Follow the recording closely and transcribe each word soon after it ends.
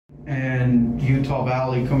and Utah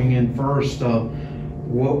Valley coming in first.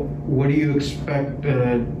 What do you expect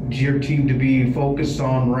your team to be focused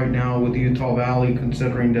on right now with Utah Valley,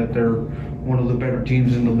 considering that they're one of the better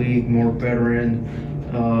teams in the league, more veteran,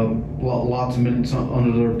 lots of minutes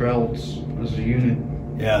under their belts as a unit?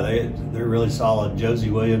 Yeah, they're really solid. Josie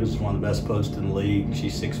Williams is one of the best posts in the league.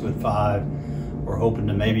 She's 6'5". We're hoping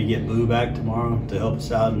to maybe get Boo back tomorrow to help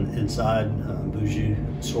us out inside. Buju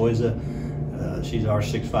Soiza, she's our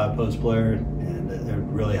 6'5" post player, and it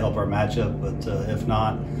would really help our matchup. But if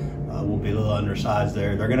not, we'll be a little undersized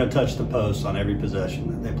there. They're going to touch the post on every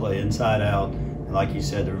possession. They play inside out, and like you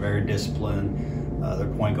said, they're very disciplined. Their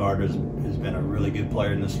point guard has been a really good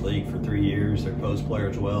player in this league for 3 years. Their post player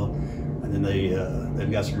as well, and then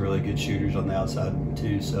they've got some really good shooters on the outside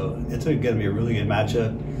too. So it's going to be a really good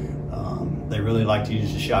matchup. They really like to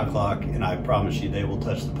use the shot clock, and I promise you they will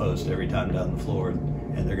touch the post every time down the floor,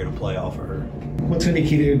 and they're going to play off of her. What's going to be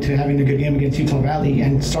key to having a good game against Utah Valley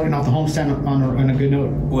and starting off the homestand on a good note?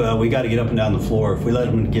 Well, we got to get up and down the floor. If we let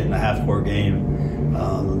them get in a half-court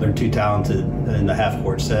game, they're too talented in the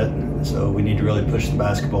half-court set, so we need to really push the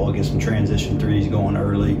basketball, get some transition threes going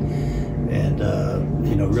early, and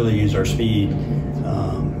really use our speed.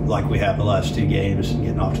 Like we have the last 2 games,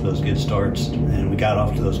 getting off to those good starts. And we got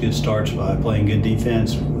off to those good starts by playing good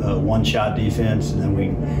defense, one-shot defense, and then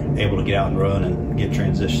we able to get out and run and get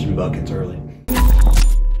transition buckets early.